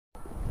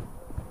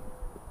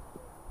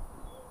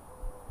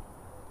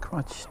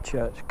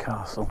Christchurch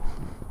Castle,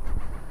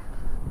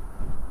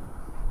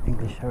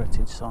 English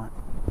heritage site.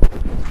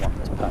 It's one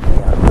that's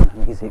perfectly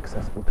open and easy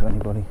accessible to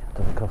anybody.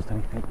 Doesn't cost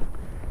anything.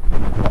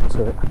 Not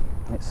to it.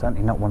 It's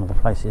certainly not one of the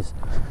places,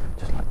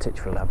 just like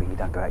Titchfield Abbey, you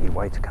don't go out your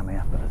way to come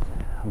here, but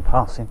I'm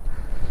passing.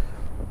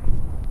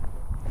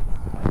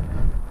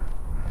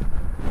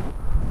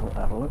 Thought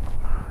I'd have a look.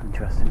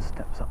 Interesting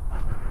steps up.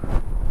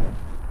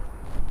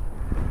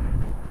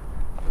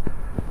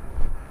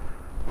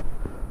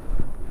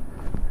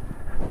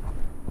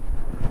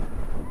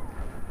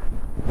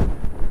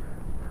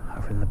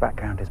 Over in the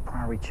background is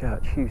Priory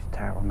Church, huge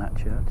tower on that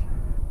church.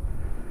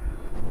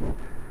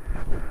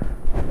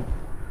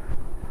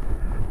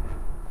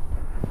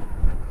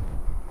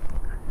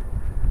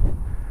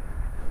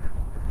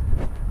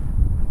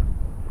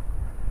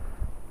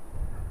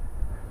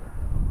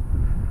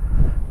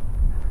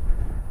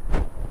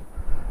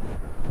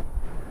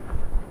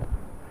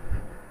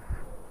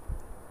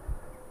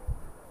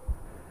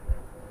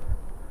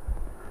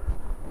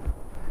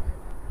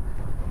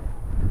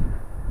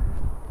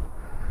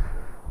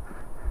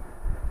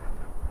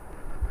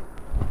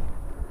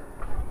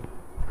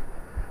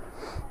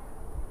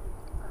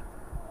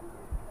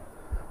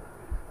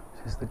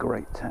 This is the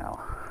Great Tower.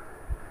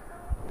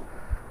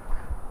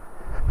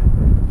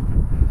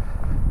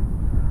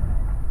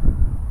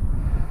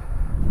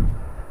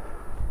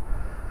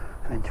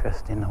 And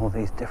interesting, all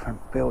these different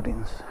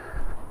buildings.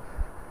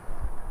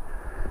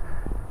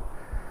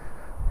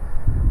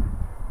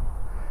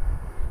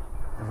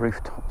 The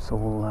rooftops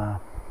all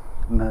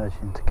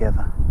merging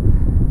together.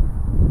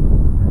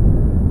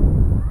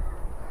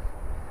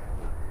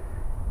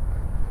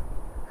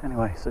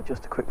 Anyway, so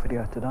just a quick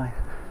video today.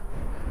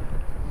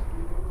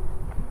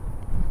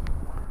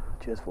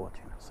 Cheers for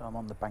watching. So I'm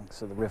on the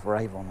banks of the River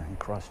Avon in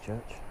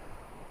Christchurch.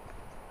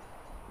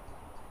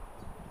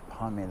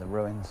 Behind me are the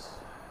ruins.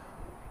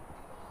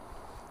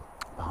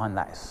 Behind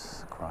that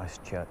is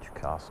Christchurch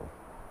Castle.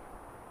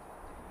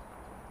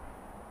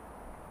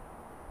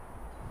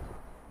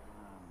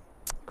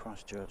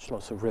 Christchurch,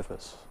 lots of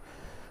rivers.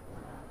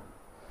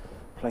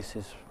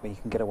 Places where you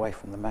can get away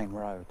from the main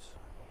roads.